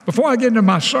Before I get into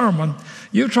my sermon,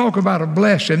 you talk about a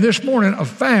blessing. This morning, a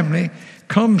family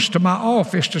comes to my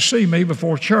office to see me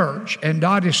before church, and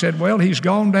Dottie said, well, he's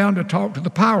gone down to talk to the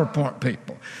PowerPoint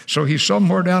people. So he's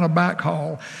somewhere down a back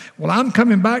hall. Well, I'm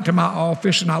coming back to my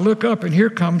office, and I look up, and here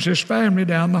comes this family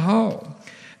down the hall.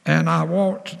 And I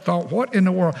thought, what in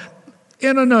the world?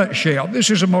 In a nutshell, this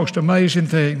is the most amazing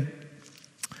thing.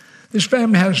 This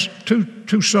family has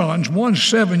two sons. One's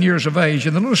 7 years of age,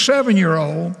 and the little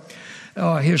 7-year-old,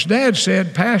 his dad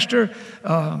said, Pastor,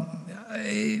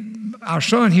 our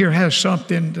son here has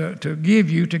something to give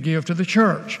you to give to the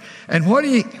church. And what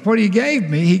he gave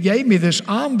me this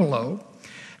envelope,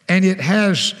 and it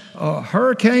has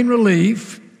hurricane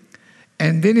relief,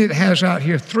 and then it has out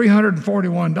here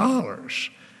 $341.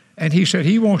 And he said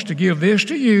he wants to give this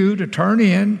to you to turn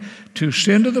in to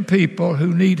send to the people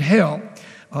who need help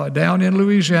down in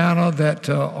Louisiana that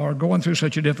are going through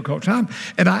such a difficult time.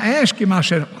 And I asked him, I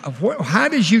said, how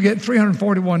did you get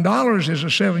 $341 as a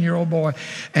 7-year-old boy?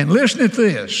 And listen to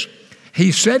this.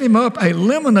 He set him up a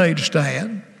lemonade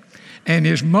stand, and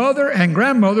his mother and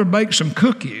grandmother baked some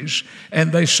cookies,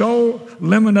 and they sold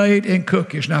lemonade and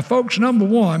cookies. Now, folks, number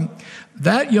one,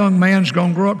 that young man's going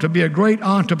to grow up to be a great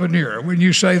entrepreneur. Wouldn't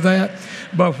you say that?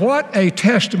 But what a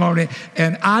testimony.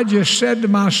 And I just said to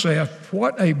myself,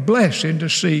 what a blessing to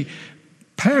see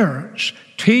parents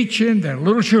teaching their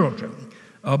little children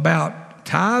about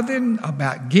tithing,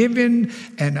 about giving,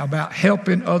 and about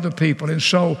helping other people. And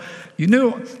so,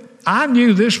 I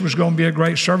knew this was going to be a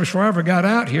great service before I ever got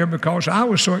out here because I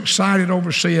was so excited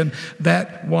over seeing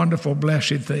that wonderful,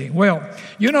 blessed thing. Well,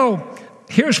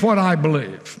 here's what I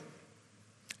believe.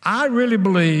 I really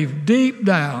believe deep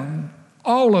down,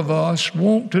 all of us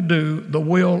want to do the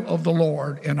will of the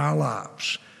Lord in our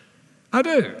lives. I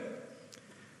do.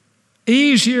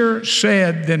 Easier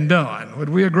said than done. Would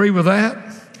we agree with that?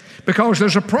 Because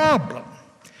there's a problem.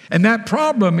 And that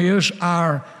problem is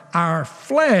our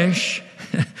flesh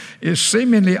is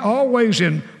seemingly always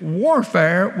in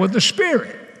warfare with the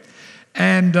Spirit.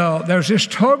 And there's this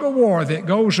tug of war that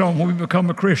goes on when we become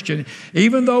a Christian.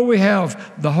 Even though we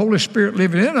have the Holy Spirit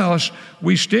living in us,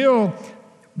 we still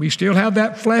have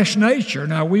that flesh nature.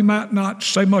 Now, we might not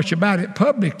say much about it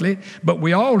publicly, but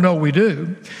we all know we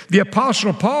do. The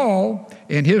Apostle Paul,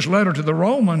 in his letter to the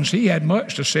Romans, he had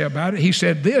much to say about it. He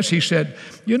said this, he said,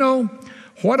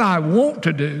 what I want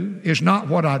to do is not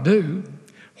what I do.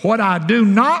 What I do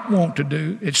not want to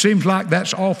do, it seems like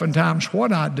that's oftentimes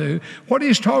what I do. What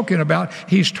he's talking about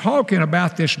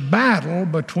this battle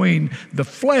between the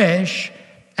flesh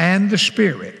and the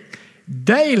Spirit.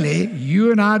 Daily,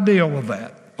 you and I deal with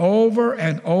that over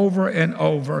and over and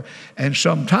over. And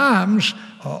sometimes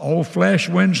old flesh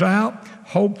wins out.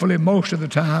 Hopefully, most of the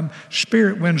time,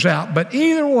 Spirit wins out. But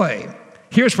either way,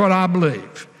 here's what I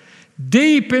believe.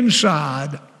 Deep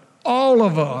inside, all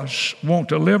of us want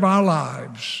to live our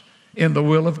lives in the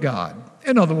will of God.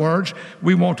 In other words,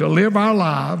 we want to live our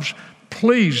lives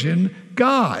pleasing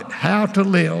God. How to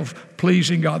live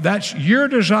pleasing God. That's your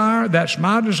desire. That's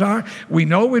my desire. We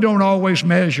know we don't always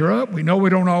measure up. We know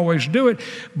we don't always do it.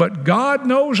 But God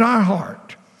knows our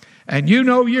heart. And you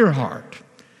know your heart.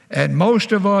 And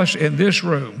most of us in this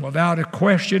room, without a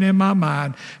question in my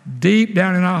mind, deep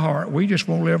down in our heart, we just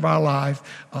want to live our life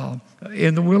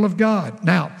in the will of God.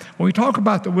 Now, when we talk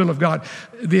about the will of God,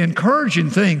 the encouraging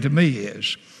thing to me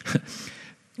is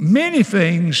many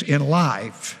things in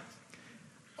life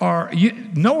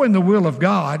knowing the will of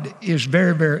God is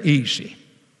very, very easy.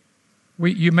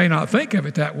 You may not think of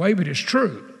it that way, but it's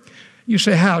true. You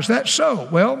say, how is that so?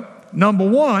 Well, number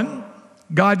one,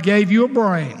 God gave you a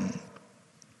brain.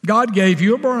 God gave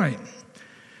you a brain.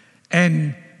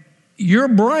 And your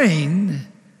brain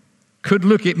could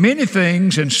look at many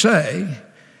things and say,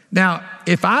 now,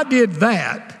 if I did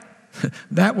that,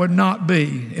 that would not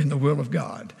be in the will of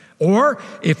God. Or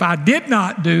if I did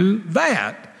not do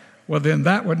that, well, then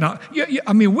that would not.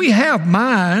 We have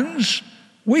minds.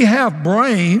 We have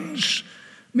brains.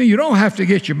 You don't have to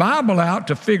get your Bible out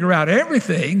to figure out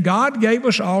everything. God gave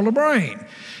us all a brain.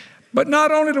 But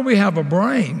not only do we have a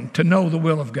brain to know the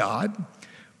will of God,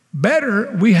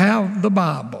 better, we have the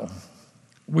Bible.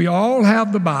 We all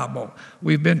have the Bible.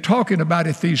 We've been talking about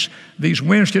it these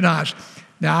Wednesday nights.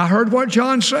 Now, I heard what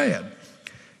John said.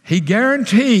 He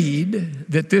guaranteed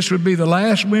that this would be the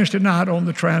last Wednesday night on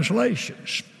the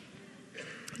translations.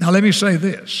 Now, let me say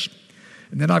this,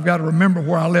 and then I've got to remember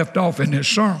where I left off in this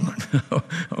sermon.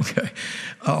 Okay.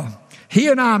 He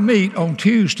and I meet on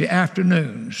Tuesday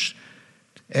afternoons.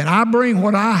 And I bring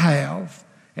what I have,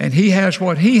 and he has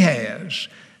what he has,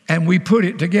 and we put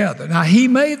it together. Now, he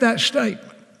made that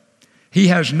statement. He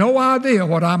has no idea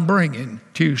what I'm bringing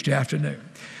Tuesday afternoon.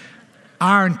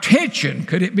 our intention,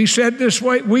 could it be said this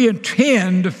way? We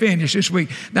intend to finish this week.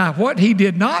 Now, what he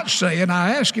did not say, and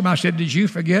I asked him, I said, did you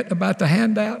forget about the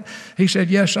handout? He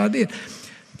said, yes, I did.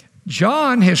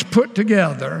 John has put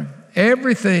together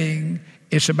everything.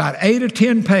 It's about 8 or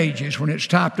 10 pages when it's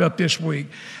typed up this week,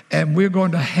 and we're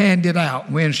going to hand it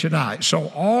out Wednesday night. So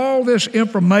all this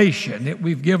information that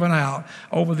we've given out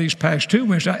over these past 2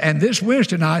 Wednesday nights, and this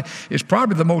Wednesday night is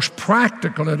probably the most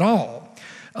practical at all.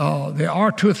 There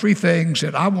are 2 or 3 things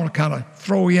that I want to kind of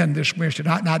throw in this Wednesday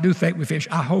night, and I do think we finish.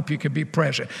 I hope you can be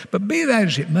present. But be that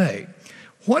as it may,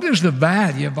 what is the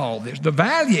value of all this? The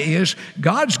value is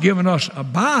God's given us a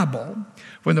Bible.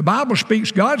 When the Bible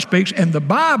speaks, God speaks, and the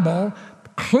Bible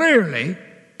clearly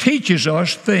teaches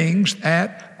us things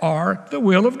that are the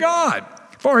will of God.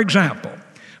 For example,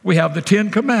 we have the 10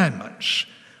 Commandments.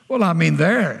 Well, I mean,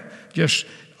 they're just,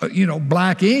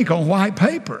 black ink on white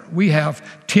paper. We have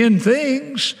 10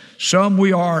 things. Some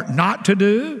we are not to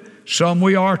do. Some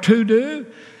we are to do.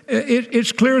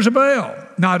 It's clear as a bell.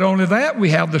 Not only that,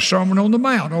 we have the Sermon on the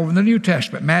Mount over in the New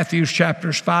Testament, Matthew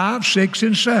chapters 5, 6,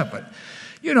 and 7.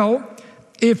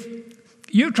 If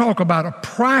you talk about a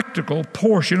practical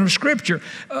portion of Scripture,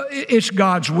 it's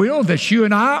God's will that you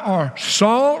and I are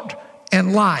salt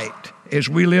and light as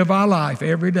we live our life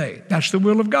every day. That's the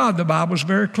will of God. The Bible's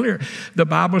very clear. The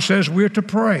Bible says we're to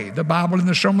pray. The Bible in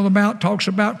the Sermon on the Mount talks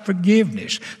about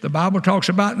forgiveness. The Bible talks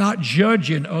about not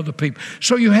judging other people.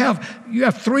 So you have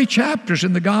 3 chapters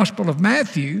in the Gospel of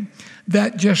Matthew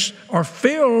that just are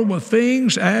filled with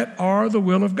things that are the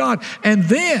will of God. And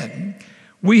then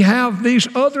we have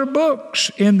these other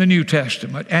books in the New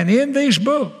Testament. And in these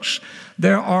books,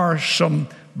 there are some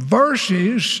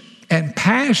verses and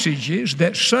passages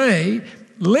that say,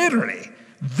 literally,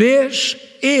 this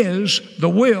is the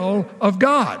will of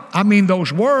God. I mean,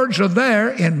 those words are there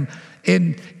in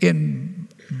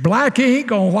black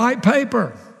ink on white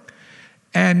paper.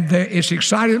 And it's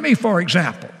exciting to me, for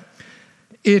example.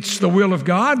 It's the will of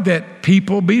God that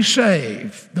people be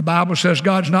saved. The Bible says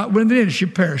God's not willing that any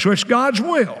should perish. So it's God's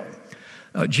will.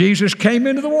 Jesus came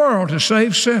into the world to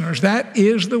save sinners. That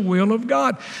is the will of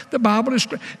God. The Bible is,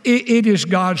 it is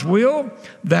God's will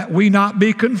that we not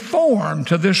be conformed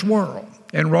to this world.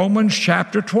 In Romans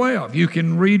chapter 12, you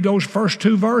can read those first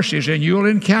 2 verses and you'll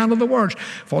encounter the words,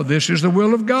 for this is the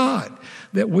will of God,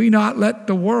 that we not let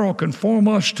the world conform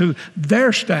us to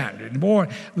their standard. Boy,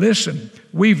 listen,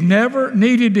 we've never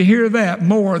needed to hear that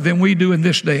more than we do in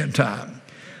this day and time.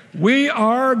 We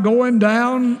are going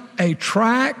down a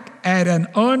track at an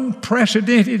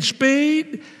unprecedented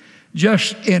speed,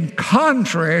 just in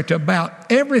contrary to about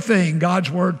everything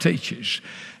God's Word teaches.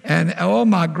 And oh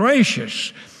my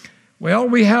gracious, well,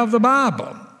 we have the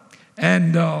Bible,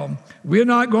 and we're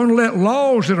not going to let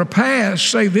laws that are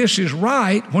passed say this is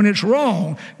right when it's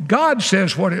wrong. God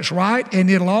says what is right,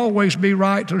 and it'll always be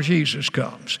right till Jesus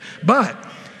comes. But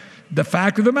the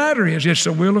fact of the matter is, it's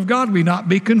the will of God we not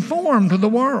be conformed to the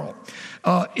world.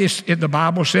 The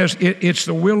Bible says it's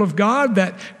the will of God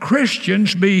that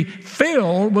Christians be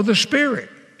filled with the Spirit.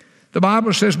 The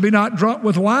Bible says be not drunk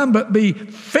with wine, but be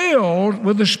filled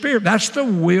with the Spirit. That's the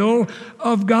will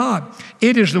of God.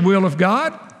 It is the will of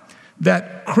God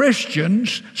that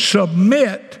Christians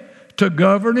submit to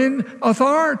governing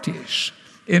authorities.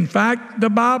 In fact, the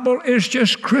Bible is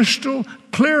just crystal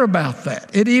clear about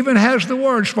that. It even has the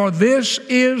words, for this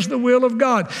is the will of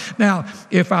God. Now,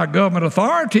 if our government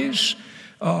authorities,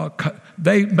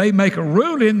 they may make a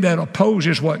ruling that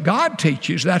opposes what God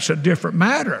teaches, that's a different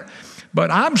matter. But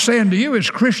I'm saying to you as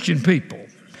Christian people,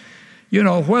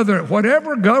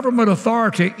 whatever government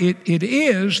authority it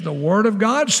is, the Word of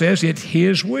God says it's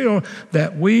His will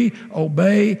that we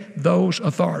obey those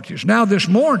authorities. Now, this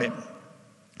morning,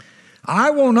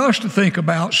 I want us to think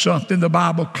about something the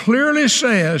Bible clearly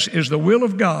says is the will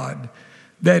of God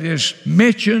that is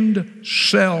mentioned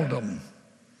seldom.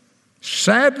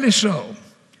 Sadly so,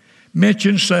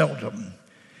 mentioned seldom.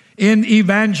 In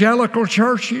evangelical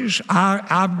churches,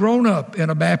 I've grown up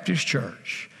in a Baptist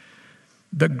church.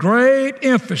 The great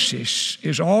emphasis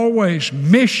is always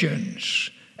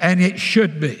missions, and it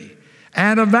should be,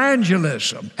 and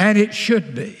evangelism, and it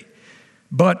should be,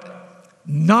 but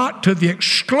not to the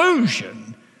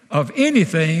exclusion of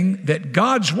anything that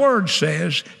God's Word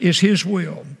says is His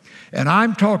will. And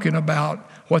I'm talking about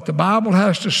what the Bible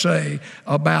has to say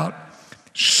about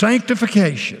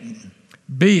sanctification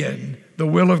being the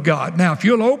will of God. Now, if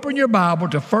you'll open your Bible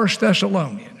to 1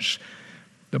 Thessalonians,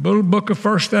 the little book of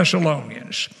 1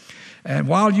 Thessalonians, and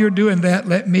while you're doing that,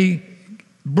 let me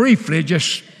briefly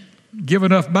just give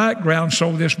enough background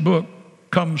so this book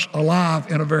comes alive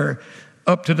in a very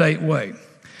up-to-date way.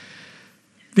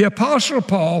 The Apostle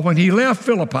Paul, when he left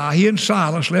Philippi, he and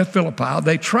Silas left Philippi,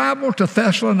 they traveled to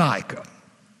Thessalonica.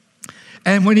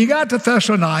 And when he got to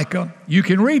Thessalonica, you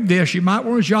can read this, you might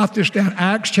want to jot this down,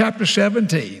 Acts chapter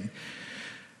 17.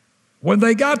 When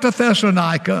they got to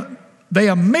Thessalonica, they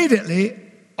immediately,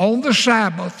 on the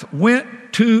Sabbath, went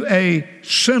to a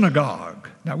synagogue.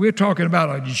 Now, we're talking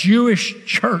about a Jewish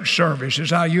church service,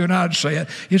 is how you and I would say it.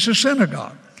 It's a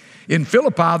synagogue. In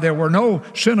Philippi, there were no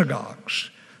synagogues.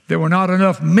 There were not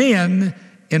enough men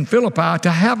in Philippi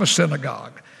to have a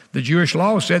synagogue. The Jewish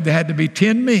law said there had to be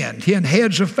 10 men, 10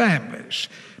 heads of families,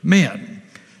 men,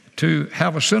 to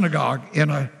have a synagogue in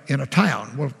a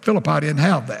town. Well, Philippi didn't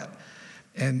have that.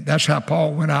 And that's how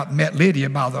Paul went out and met Lydia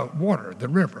by the water, the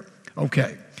river.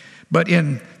 Okay. But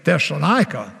in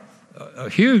Thessalonica, a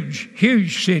huge,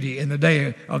 huge city in the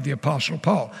day of the Apostle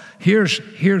Paul, here's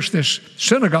this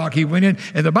synagogue he went in.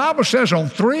 And the Bible says on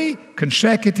 3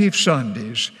 consecutive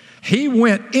Sundays, he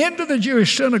went into the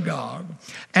Jewish synagogue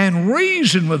and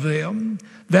reasoned with them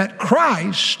that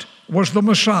Christ was the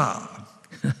Messiah.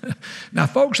 Now,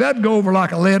 folks, that'd go over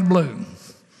like a lead balloon.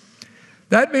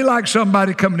 That'd be like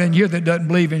somebody coming in here that doesn't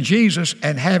believe in Jesus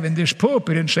and having this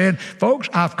pulpit and saying, folks,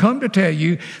 I've come to tell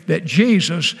you that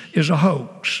Jesus is a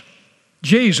hoax.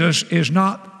 Jesus is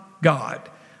not God.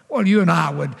 Well, you and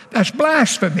I would, that's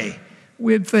blasphemy.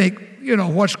 We'd think,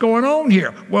 what's going on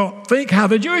here? Well, think how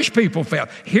the Jewish people felt.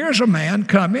 Here's a man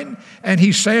coming, and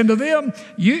he's saying to them,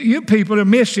 you people are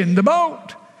missing the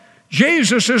boat.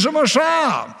 Jesus is a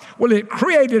Messiah. Well, it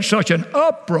created such an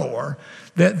uproar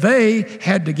that they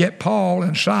had to get Paul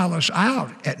and Silas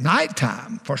out at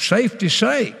nighttime for safety's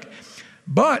sake.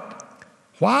 But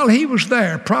while he was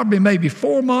there, probably maybe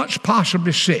 4 months,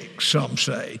 possibly 6, some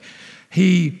say,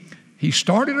 he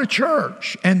started a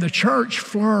church, and the church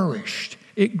flourished.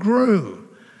 It grew.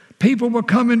 People were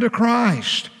coming to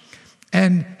Christ.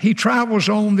 And he travels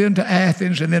on then to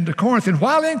Athens and then to Corinth. And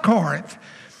while in Corinth,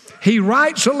 he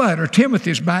writes a letter.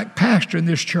 Timothy's back pastoring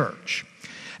this church.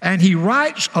 And he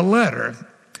writes a letter,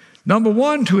 number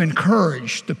 1, to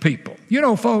encourage the people.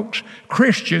 Folks,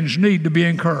 Christians need to be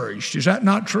encouraged. Is that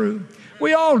not true?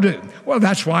 We all do. Well,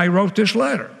 that's why he wrote this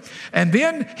letter. And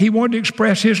then he wanted to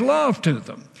express his love to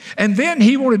them. And then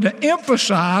he wanted to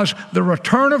emphasize the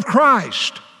return of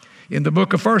Christ. In the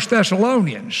book of 1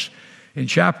 Thessalonians, in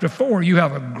chapter 4, you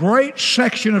have a great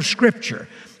section of Scripture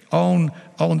on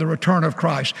the return of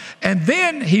Christ. And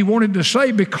then he wanted to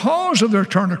say, because of the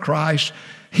return of Christ,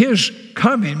 his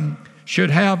coming should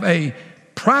have a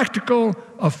practical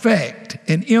effect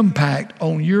and impact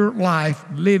on your life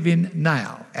living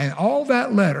now. And all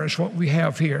that letter is what we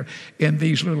have here in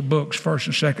these little books, 1st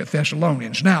and 2nd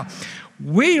Thessalonians. Now,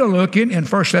 we are looking in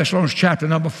 1 Thessalonians chapter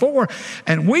number 4,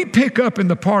 and we pick up in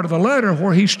the part of the letter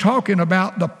where he's talking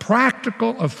about the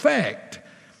practical effect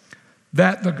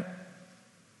that the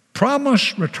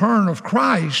promised return of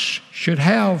Christ should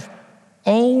have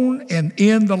on and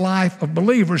in the life of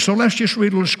believers. So let's just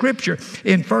read a little scripture.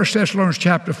 In 1 Thessalonians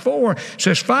chapter 4, it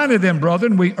says, finally then,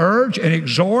 brethren, we urge and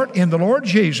exhort in the Lord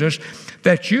Jesus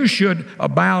that you should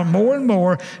abound more and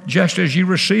more, just as you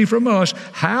receive from us,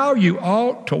 how you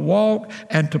ought to walk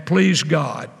and to please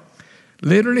God.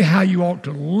 Literally, how you ought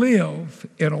to live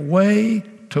in a way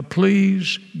to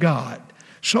please God.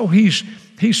 So he's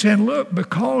saying, look,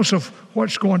 because of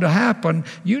what's going to happen,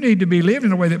 you need to be living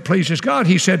in a way that pleases God.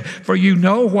 He said, for you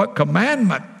know what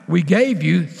commandment we gave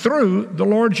you through the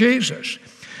Lord Jesus.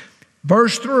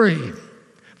 Verse 3,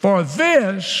 for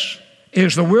this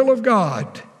is the will of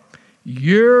God,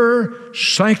 your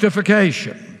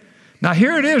sanctification. Now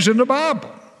here it is in the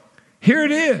Bible. Here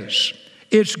it is.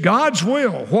 It's God's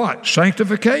will. What?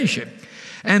 Sanctification.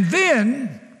 And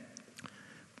then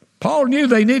Paul knew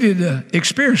they needed to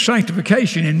experience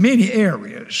sanctification in many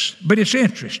areas, but it's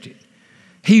interesting.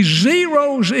 He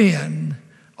zeroes in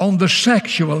on the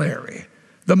sexual area,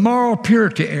 the moral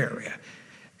purity area.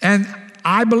 And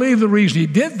I believe the reason he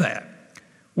did that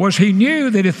was he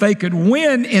knew that if they could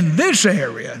win in this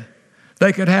area,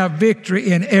 they could have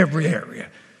victory in every area.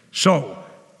 So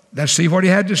let's see what he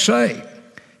had to say.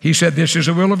 He said, this is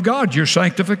the will of God, your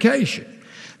sanctification,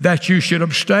 that you should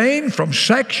abstain from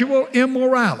sexual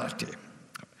immorality.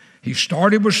 He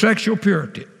started with sexual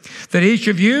purity. That each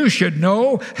of you should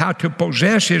know how to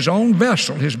possess his own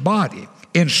vessel, his body,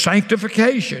 in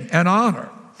sanctification and honor,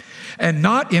 and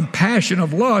not in passion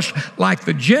of lust like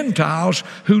the Gentiles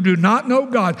who do not know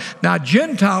God. Now,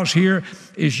 Gentiles here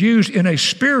is used in a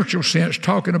spiritual sense,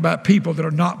 talking about people that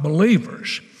are not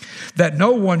believers. That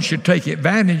no one should take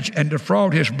advantage and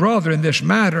defraud his brother in this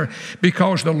matter,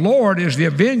 because the Lord is the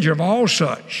avenger of all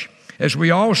such, as we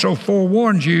also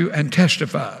forewarned you and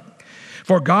testified.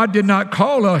 For God did not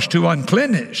call us to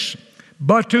uncleanness,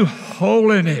 but to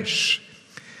holiness.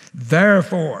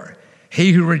 Therefore,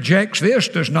 he who rejects this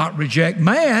does not reject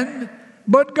man,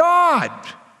 but God.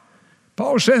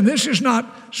 Paul's saying this is not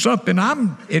something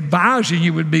I'm advising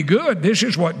you would be good. This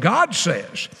is what God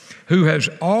says, who has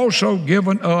also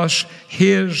given us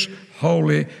his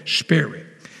Holy Spirit.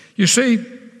 You see,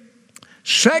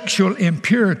 sexual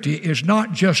impurity is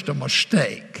not just a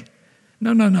mistake.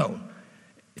 No.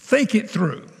 Think it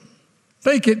through.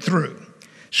 Think it through.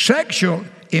 Sexual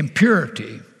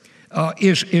impurity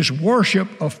is worship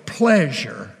of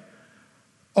pleasure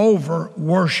over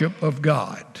worship of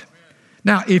God.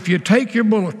 Now, if you take your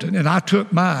bulletin, and I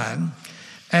took mine,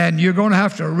 and you're going to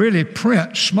have to really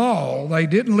print small. They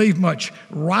didn't leave much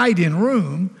writing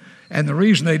room, and the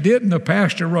reason they didn't, the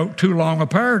pastor wrote too long a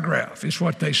paragraph, is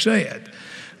what they said.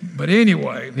 But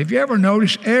anyway, have you ever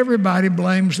noticed everybody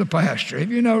blames the pastor?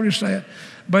 Have you noticed that?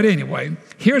 But anyway,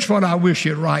 here's what I wish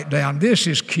you'd write down. This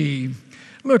is key.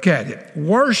 Look at it.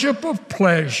 Worship of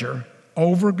pleasure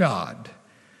over God.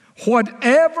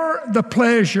 Whatever the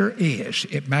pleasure is,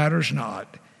 it matters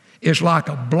not, is like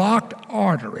a blocked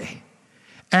artery,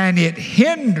 and it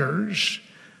hinders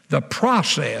the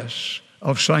process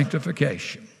of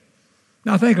sanctification.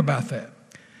 Now think about that.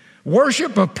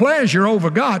 Worship of pleasure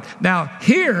over God. Now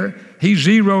here, he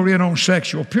zeroed in on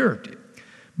sexual purity,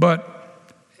 but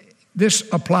this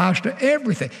applies to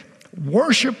everything.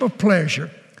 Worship of pleasure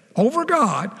over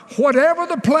God, whatever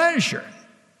the pleasure.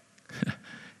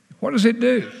 What does it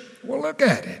do? Well, look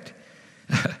at it.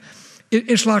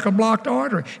 It's like a blocked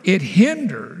artery. It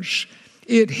hinders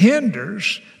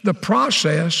the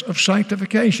process of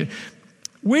sanctification.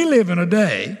 We live in a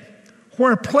day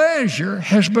where pleasure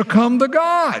has become the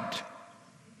God.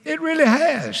 It really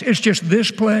has. It's just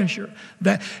this pleasure.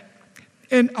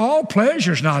 And all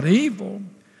pleasure is not evil,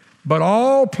 but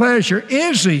all pleasure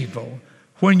is evil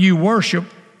when you worship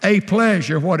a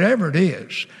pleasure, whatever it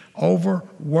is, over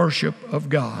worship of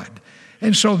God.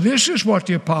 And so this is what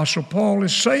the Apostle Paul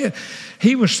is saying.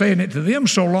 He was saying it to them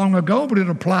so long ago, but it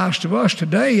applies to us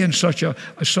today in such a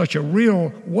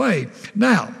real way.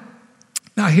 Now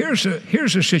here's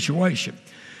a situation.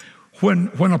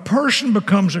 When a person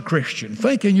becomes a Christian,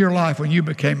 think in your life when you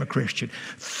became a Christian,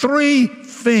 3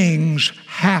 things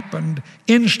happened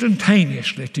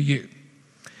instantaneously to you.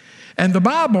 And the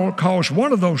Bible calls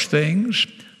one of those things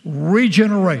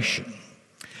regeneration.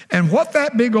 And what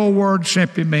that big old word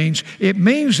simply means, it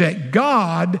means that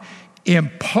God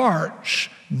imparts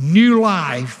new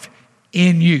life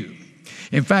in you.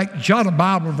 In fact, jot a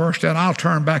Bible verse down. I'll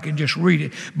turn back and just read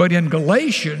it. But in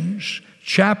Galatians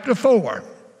chapter 4,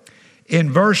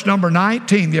 in verse number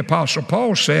 19, the Apostle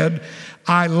Paul said,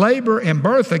 I labor in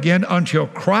birth again until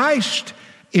Christ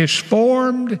is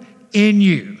formed in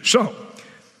you. So,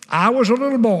 I was a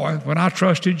little boy when I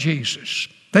trusted Jesus.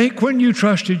 Think when you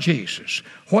trusted Jesus.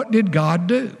 What did God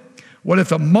do? Well, at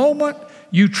the moment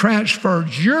you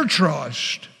transferred your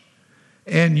trust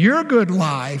and your good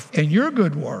life and your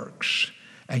good works,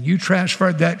 and you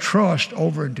transferred that trust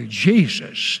over into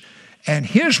Jesus and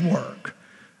his work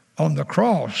on the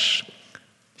cross,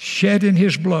 shedding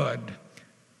his blood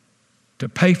to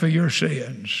pay for your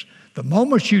sins. The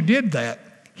moment you did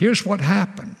that, here's what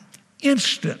happened.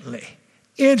 Instantly,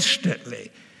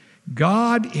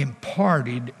 God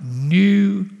imparted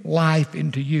new life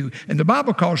into you. And the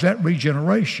Bible calls that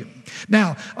regeneration.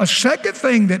 Now, a second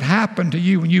thing that happened to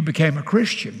you when you became a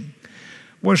Christian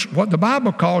was what the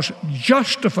Bible calls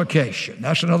justification.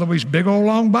 That's another of these big old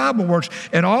long Bible words.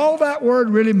 And all that word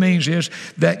really means is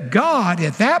that God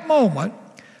at that moment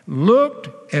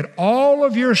looked at all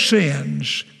of your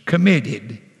sins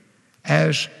committed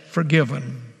as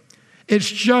forgiven. It's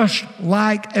just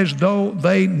like as though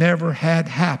they never had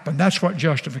happened. That's what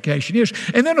justification is.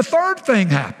 And then a third thing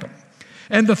happened.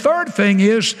 And the third thing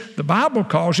is, the Bible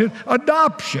calls it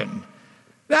adoption.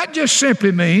 That just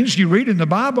simply means, you read in the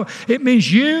Bible, it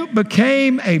means you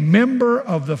became a member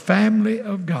of the family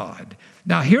of God.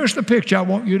 Now here's the picture I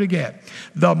want you to get.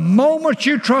 The moment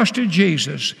you trusted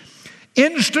Jesus,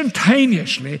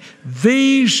 instantaneously,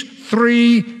 these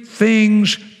 3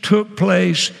 things took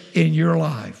place in your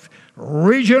life.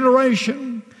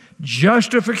 Regeneration,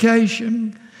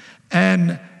 justification,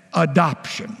 and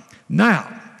adoption.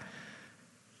 Now,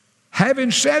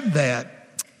 having said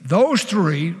that, those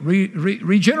 3,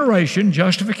 regeneration,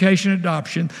 justification,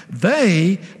 adoption,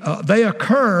 they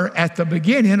occur at the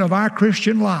beginning of our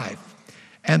Christian life.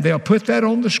 And they'll put that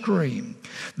on the screen.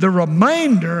 The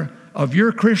remainder of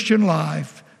your Christian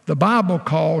life, the Bible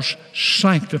calls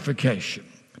sanctification.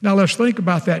 Now let's think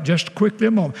about that just quickly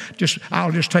a moment.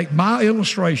 I'll just take my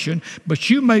illustration, but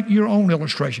you make your own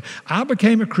illustration. I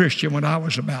became a Christian when I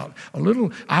was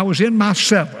I was in my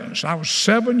sevens. I was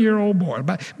a 7-year-old boy,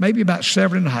 maybe about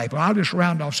 7 and a half. I'll just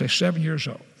round off, say 7 years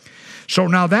old. So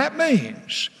now that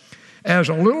means, as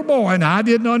a little boy, and I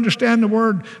didn't understand the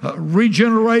word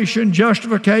regeneration,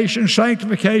 justification,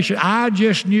 sanctification. I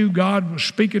just knew God was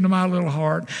speaking to my little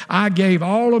heart. I gave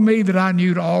all of me that I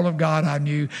knew to all of God I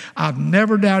knew. I've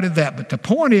never doubted that. But the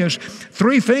point is,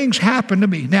 3 things happened to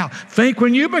me. Now, think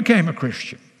when you became a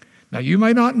Christian. Now, you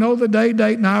may not know the day,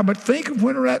 date, and hour, but think of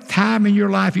when at that time in your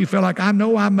life you feel like, I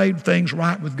know I made things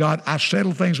right with God. I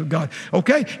settled things with God.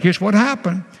 Okay, here's what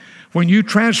happened. When you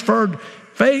transferred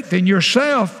faith in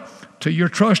yourself to your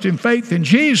trust and faith in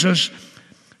Jesus,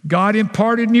 God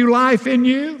imparted new life in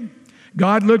you.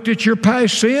 God looked at your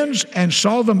past sins and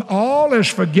saw them all as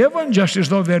forgiven, just as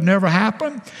though they'd never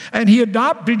happened. And He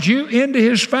adopted you into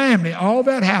His family. All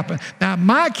that happened. Now, in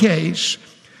my case,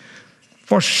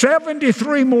 for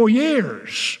 73 more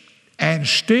years, and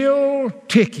still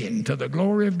ticking to the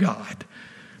glory of God,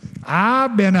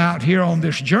 I've been out here on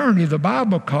this journey the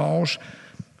Bible calls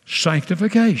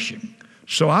sanctification.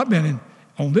 So I've been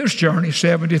on this journey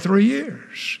 73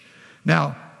 years.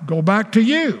 Now, go back to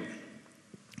you.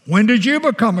 When did you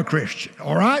become a Christian?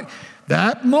 All right?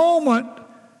 That moment,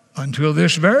 until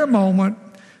this very moment,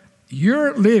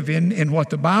 you're living in what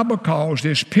the Bible calls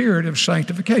this period of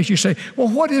sanctification. You say, well,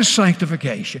 what is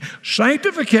sanctification?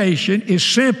 Sanctification is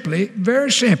simply,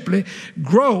 very simply,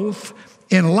 growth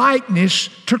in likeness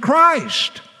to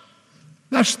Christ.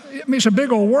 It's a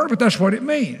big old word, but that's what it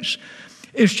means.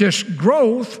 It's just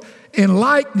growth in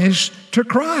likeness to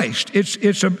Christ.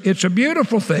 It's a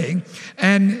beautiful thing,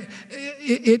 and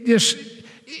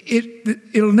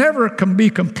it'll never be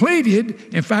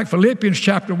completed. In fact, Philippians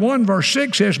chapter 1, verse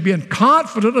 6 says, being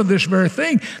confident of this very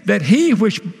thing, that He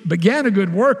which began a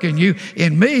good work in you,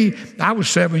 in me, I was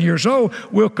 7 years old,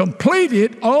 will complete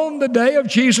it on the day of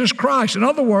Jesus Christ. In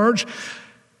other words,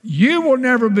 you will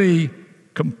never be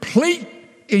complete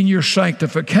in your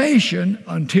sanctification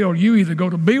until you either go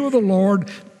to be with the Lord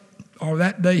or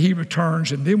that day He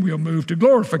returns, and then we'll move to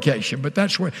glorification. But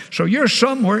that's where, so you're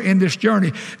somewhere in this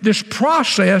journey, this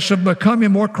process of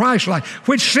becoming more Christ-like,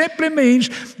 which simply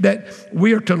means that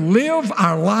we are to live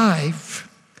our life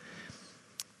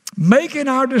making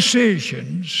our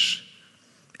decisions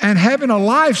and having a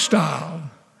lifestyle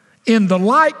in the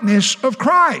likeness of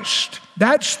Christ.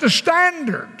 That's the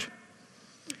standard.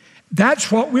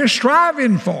 That's what we're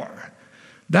striving for.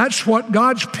 That's what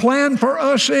God's plan for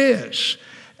us is.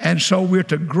 And so we're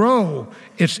to grow.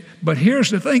 But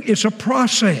here's the thing, it's a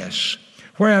process.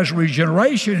 Whereas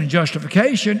regeneration and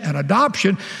justification and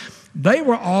adoption, they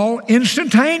were all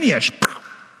instantaneous.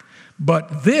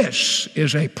 But this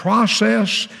is a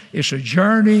process, it's a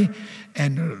journey,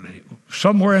 and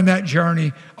somewhere in that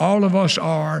journey, all of us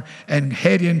are and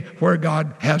heading where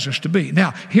God has us to be.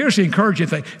 Now, here's the encouraging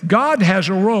thing. God has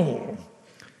a role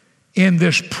in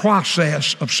this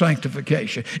process of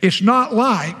sanctification. It's not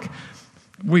like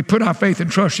we put our faith and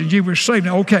trust in Jesus, we're saved.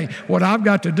 Now, okay, what I've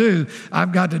got to do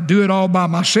it all by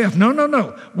myself.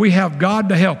 No. We have God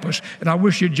to help us. And I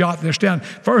wish you'd jot this down.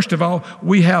 First of all,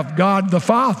 we have God the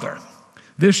Father.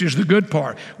 This is the good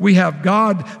part. We have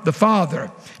God the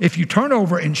Father. If you turn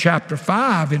over in chapter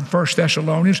 5 in 1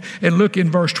 Thessalonians and look in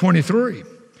verse 23,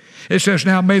 it says,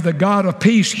 now may the God of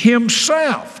peace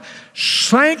Himself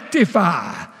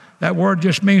sanctify. That word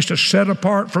just means to set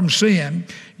apart from sin.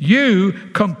 You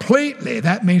completely.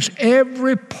 That means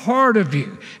every part of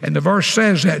you. And the verse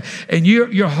says that. And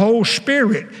your whole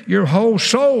spirit, your whole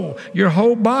soul, your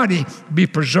whole body be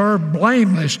preserved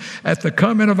blameless at the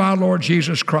coming of our Lord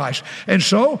Jesus Christ. And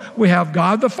so we have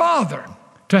God the Father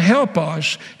to help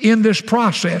us in this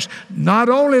process. Not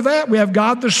only that, we have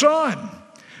God the Son.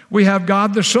 We have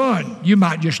God the Son. You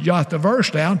might just jot the verse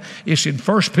down. It's in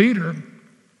 1 Peter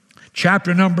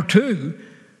chapter number 2,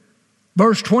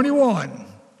 verse 21.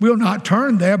 We'll not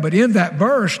turn there, but in that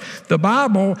verse, the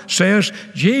Bible says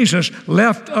Jesus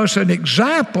left us an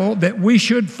example that we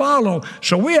should follow.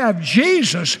 So we have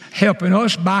Jesus helping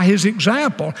us by His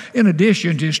example in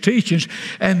addition to His teachings.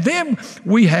 And then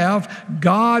we have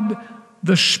God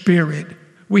the Spirit.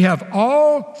 We have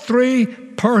all 3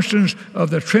 persons of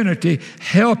the Trinity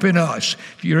helping us.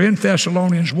 If you're in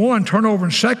Thessalonians 1, turn over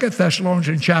in 2 Thessalonians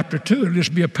in chapter 2. It'll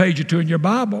just be a page or 2 in your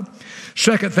Bible.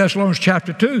 2 Thessalonians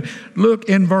chapter 2, look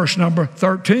in verse number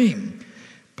 13.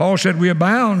 Paul said, we are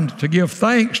bound to give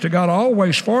thanks to God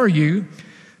always for you,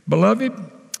 beloved,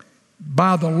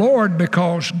 by the Lord,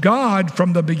 because God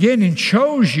from the beginning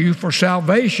chose you for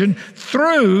salvation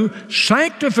through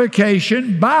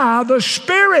sanctification by the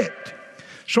Spirit.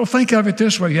 So think of it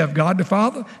this way. You have God the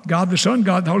Father, God the Son,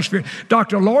 God the Holy Spirit.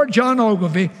 Dr. Lord John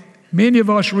Ogilvie, many of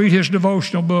us read his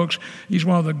devotional books. He's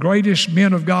one of the greatest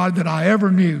men of God that I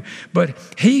ever knew. But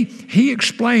he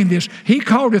explained this. He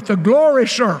called it the glory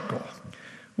circle.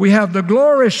 We have the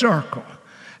glory circle.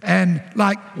 And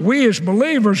like we as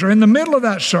believers are in the middle of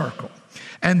that circle.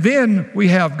 And then we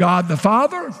have God the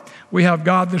Father, we have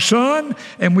God the Son,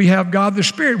 and we have God the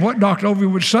Spirit. What Dr. Ogilvie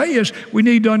would say is we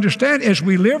need to understand as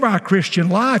we live our Christian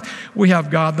life, we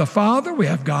have God the Father, we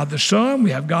have God the Son,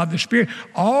 we have God the Spirit.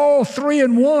 All three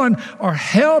in one are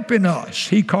helping us.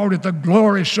 He called it the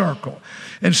glory circle.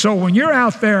 And so when you're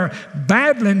out there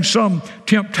battling some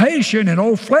temptation and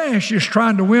old flesh is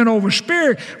trying to win over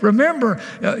spirit, remember,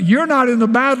 you're not in the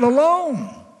battle alone.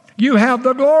 You have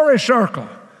the glory circle.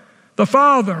 The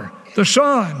Father, the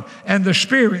Son, and the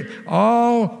Spirit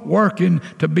all working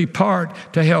to be part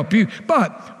to help you.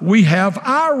 But we have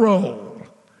our role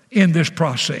in this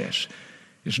process.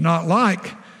 It's not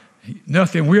like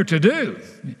nothing we're to do.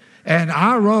 And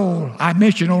our role, I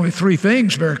mentioned only three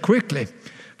things very quickly.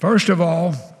 First of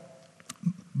all,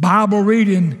 Bible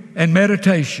reading and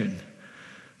meditation.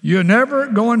 You're never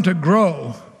going to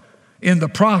grow in the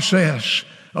process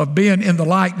of being in the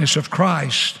likeness of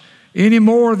Christ any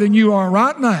more than you are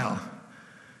right now,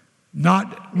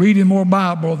 not reading more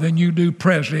Bible than you do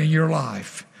presently in your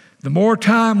life. The more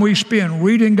time we spend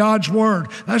reading God's Word,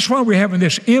 that's why we're having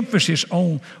this emphasis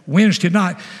on Wednesday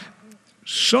night.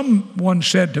 Someone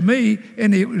said to me,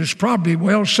 and it was probably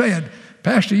well said,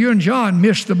 Pastor, you and John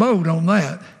missed the boat on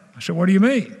that. I said, what do you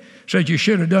mean? He said, you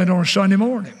should have done it on a Sunday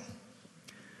morning.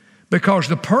 Because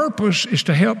the purpose is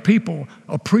to help people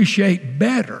appreciate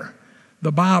better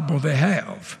the Bible they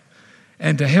have,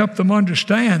 and to help them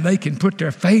understand they can put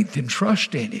their faith and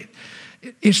trust in it.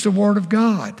 It's the Word of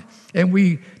God. And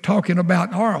we talking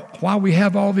about why we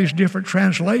have all these different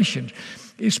translations.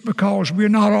 It's because we're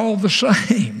not all the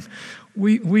same.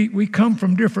 We come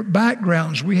from different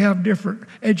backgrounds. We have different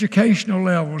educational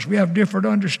levels. We have different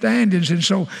understandings. And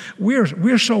so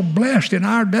we're so blessed in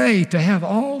our day to have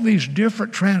all these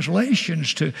different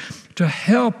translations to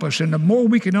help us. And the more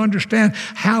we can understand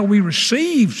how we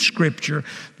receive Scripture,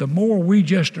 the more we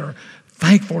just are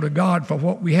thankful to God for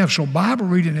what we have. So Bible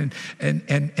reading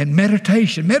and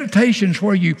meditation. Meditation is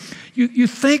where you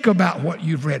think about what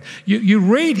you've read. You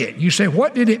read it. You say,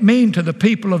 what did it mean to the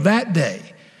people of that day?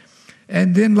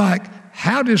 And then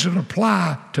how does it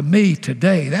apply to me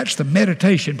today? That's the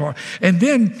meditation part. And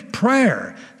then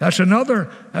prayer. That's another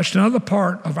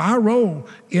part of our role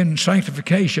in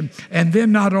sanctification. And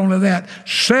then not only that,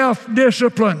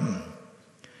 self-discipline.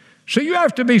 So you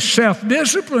have to be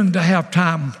self-disciplined to have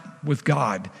time with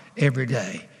God every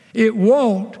day. It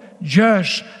won't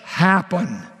just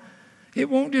happen. It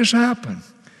won't just happen.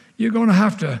 You're going to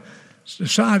have to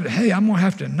decide, hey, I'm going to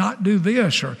have to not do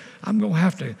this, or I'm going to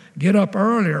have to get up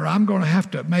earlier, or I'm going to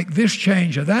have to make this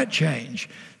change or that change.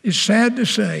 It's sad to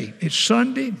say, it's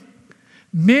Sunday.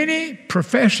 Many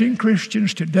professing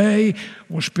Christians today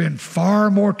will spend far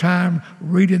more time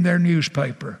reading their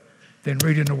newspaper than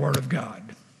reading the Word of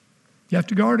God. You have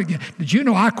to guard again. Did you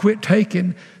know I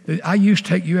I used to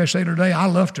take USA Today. I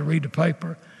love to read the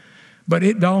paper. But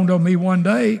it dawned on me one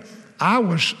day, I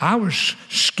was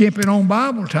skipping on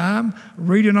Bible time,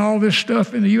 reading all this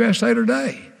stuff in the USA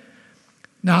Today.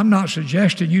 Now, I'm not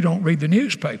suggesting you don't read the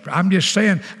newspaper. I'm just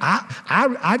saying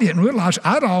I didn't realize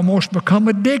I'd almost become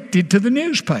addicted to the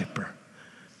newspaper.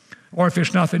 Or if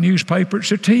it's not the newspaper, it's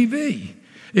the TV.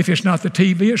 If it's not the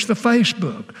TV, it's the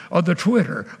Facebook or the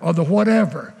Twitter or the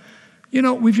whatever. You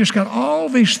know, we've just got all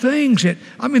these things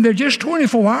they're just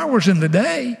 24 hours in the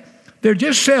day. They're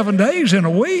just 7 days in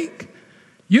a week.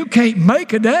 You can't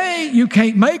make a day, you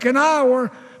can't make an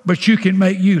hour, but you can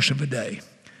make use of a day.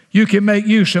 You can make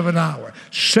use of an hour.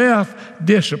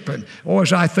 Self-discipline. Or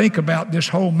as I think about this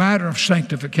whole matter of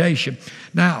sanctification.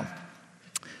 Now,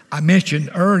 I mentioned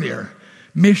earlier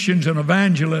missions and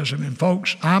evangelism. And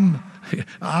folks,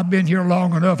 I've been here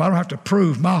long enough. I don't have to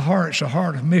prove my heart's a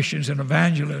heart of missions and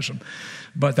evangelism.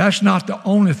 But that's not the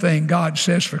only thing God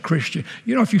says for Christians.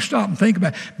 You know, if you stop and think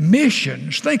about it,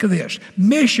 missions, think of this.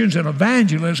 Missions and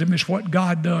evangelism is what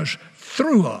God does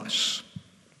through us.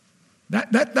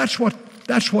 That's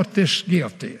what this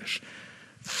gift is.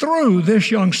 Through this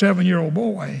young 7-year-old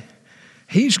boy,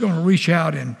 he's going to reach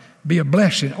out and be a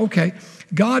blessing. Okay,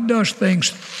 God does things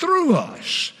through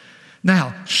us.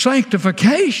 Now,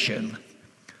 sanctification,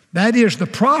 that is the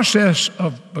process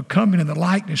of becoming in the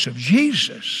likeness of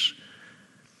Jesus.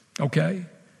 Okay?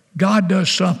 God does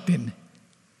something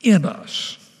in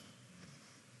us.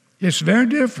 It's very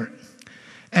different.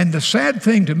 And the sad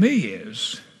thing to me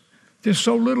is there's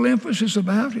so little emphasis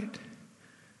about it.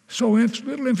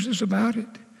 Little emphasis about it.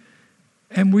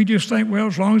 And we just think, well,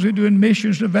 as long as we're doing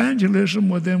missions and evangelism,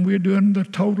 well, then we're doing the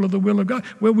total of the will of God.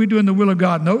 Well, we're doing the will of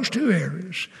God in those two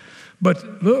areas.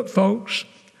 But look, folks,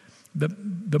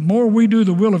 the more we do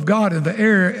the will of God in the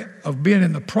area of being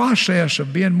in the process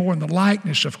of being more in the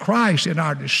likeness of Christ in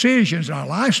our decisions, our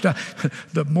lifestyle,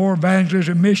 the more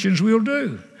evangelism and missions we'll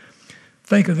do.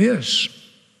 Think of this.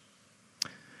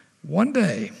 One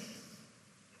day,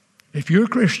 if you're a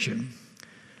Christian,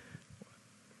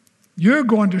 you're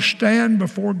going to stand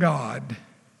before God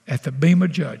at the beam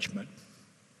of judgment.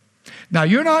 Now,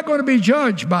 you're not going to be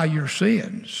judged by your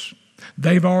sins.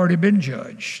 They've already been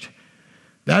judged.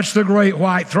 That's the great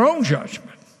white throne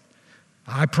judgment.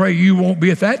 I pray you won't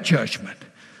be at that judgment.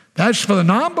 That's for the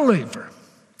non-believer.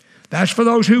 That's for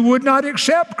those who would not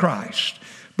accept Christ.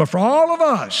 But for all of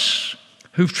us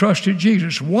who've trusted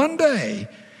Jesus, one day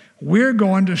we're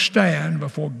going to stand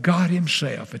before God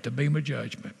Himself at the beam of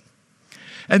judgment.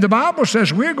 And the Bible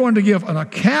says we're going to give an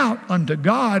account unto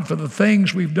God for the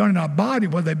things we've done in our body,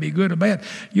 whether they be good or bad.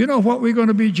 You know what we're going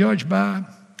to be judged by?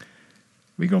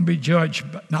 We're going to be judged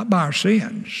not by our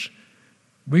sins.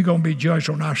 We're going to be judged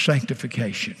on our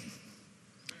sanctification.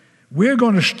 We're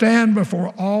going to stand before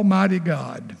Almighty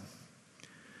God.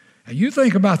 And you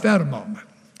think about that a moment.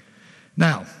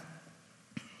 Now,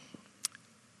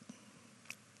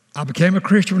 I became a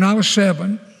Christian when I was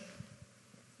 7.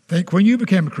 Think when you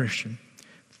became a Christian.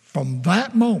 From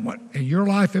that moment in your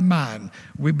life and mine,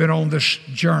 we've been on this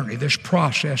journey, this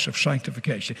process of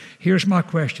sanctification. Here's my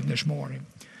question this morning.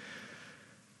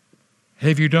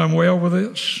 Have you done well with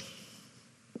this?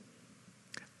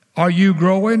 Are you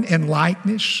growing in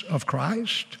likeness of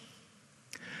Christ?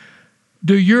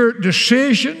 Do your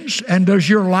decisions and does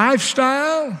your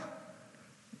lifestyle,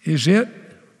 is it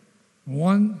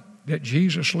one that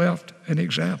Jesus left an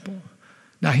example?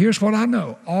 Now, here's what I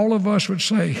know. All of us would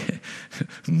say,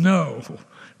 no,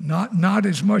 not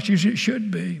as much as it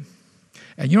should be.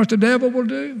 And you know what the devil will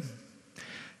do?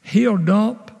 He'll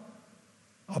dump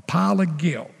a pile of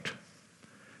guilt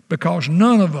because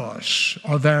none of us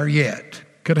are there yet.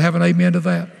 Could I have an amen to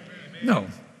that? No.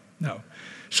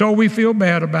 So we feel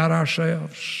bad about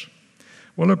ourselves.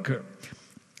 Well, look,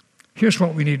 here's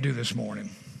what we need to do this morning.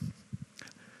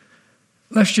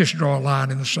 Let's just draw a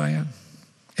line in the sand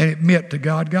and admit to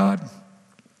God,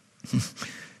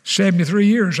 73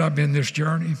 years I've been this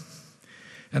journey,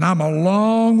 and I'm a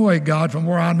long way, God, from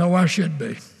where I know I should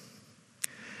be.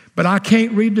 But I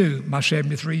can't redo my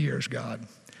 73 years, God.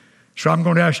 So I'm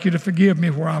going to ask you to forgive me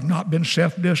where I've not been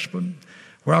self-disciplined,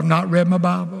 where I've not read my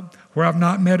Bible, where I've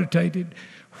not meditated,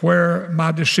 where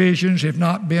my decisions have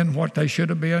not been what they should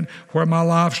have been, where my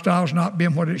lifestyle's not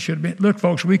been what it should have been. Look,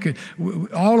 folks,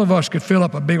 all of us could fill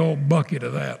up a big old bucket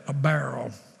of that, a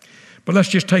barrel. But let's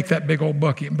just take that big old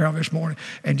bucket and barrel this morning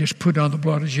and just put it on the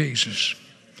blood of Jesus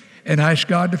and ask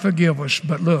God to forgive us.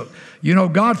 But look, you know,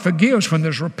 God forgives when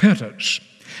there's repentance.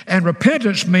 And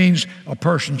repentance means a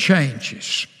person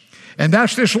changes. And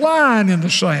that's this line in the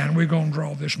sand we're going to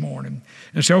draw this morning.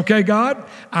 And say, okay, God,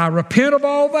 I repent of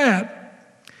all that.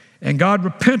 And God,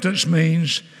 repentance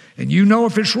means, and you know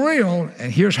if it's real,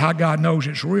 and here's how God knows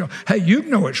it's real. Hey, you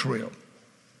know it's real.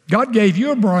 God gave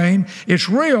you a brain. It's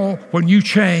real when you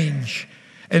change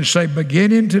and say,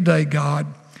 beginning today, God,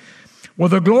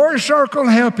 with a glory circle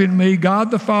helping me,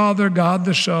 God the Father, God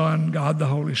the Son, God the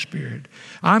Holy Spirit,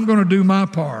 I'm going to do my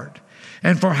part.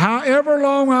 And for however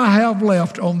long I have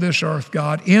left on this earth,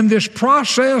 God, in this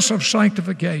process of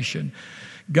sanctification,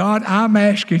 God, I'm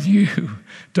asking you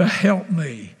to help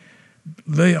me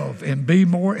live and be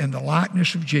more in the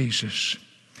likeness of Jesus,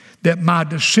 that my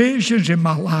decisions and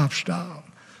my lifestyle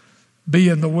be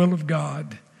in the will of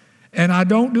God. And I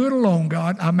don't do it alone,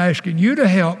 God. I'm asking you to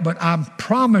help, but I'm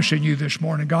promising you this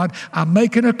morning, God, I'm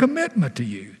making a commitment to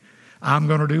you. I'm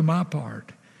going to do my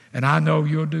part, and I know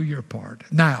you'll do your part.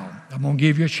 Now, I'm going to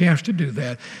give you a chance to do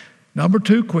that. Number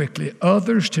 2, quickly,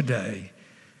 others today,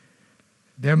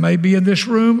 there may be in this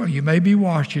room, or you may be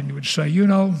watching, you would say, you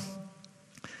know,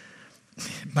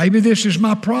 maybe this is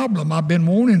my problem. I've been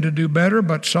wanting to do better,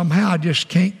 but somehow I just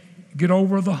can't get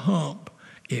over the hump.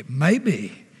 It may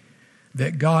be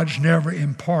that God's never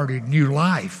imparted new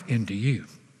life into you.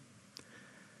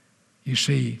 You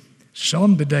see,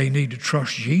 some today need to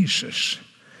trust Jesus.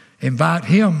 Invite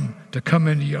Him to come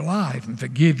into your life and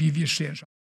forgive you of your sins.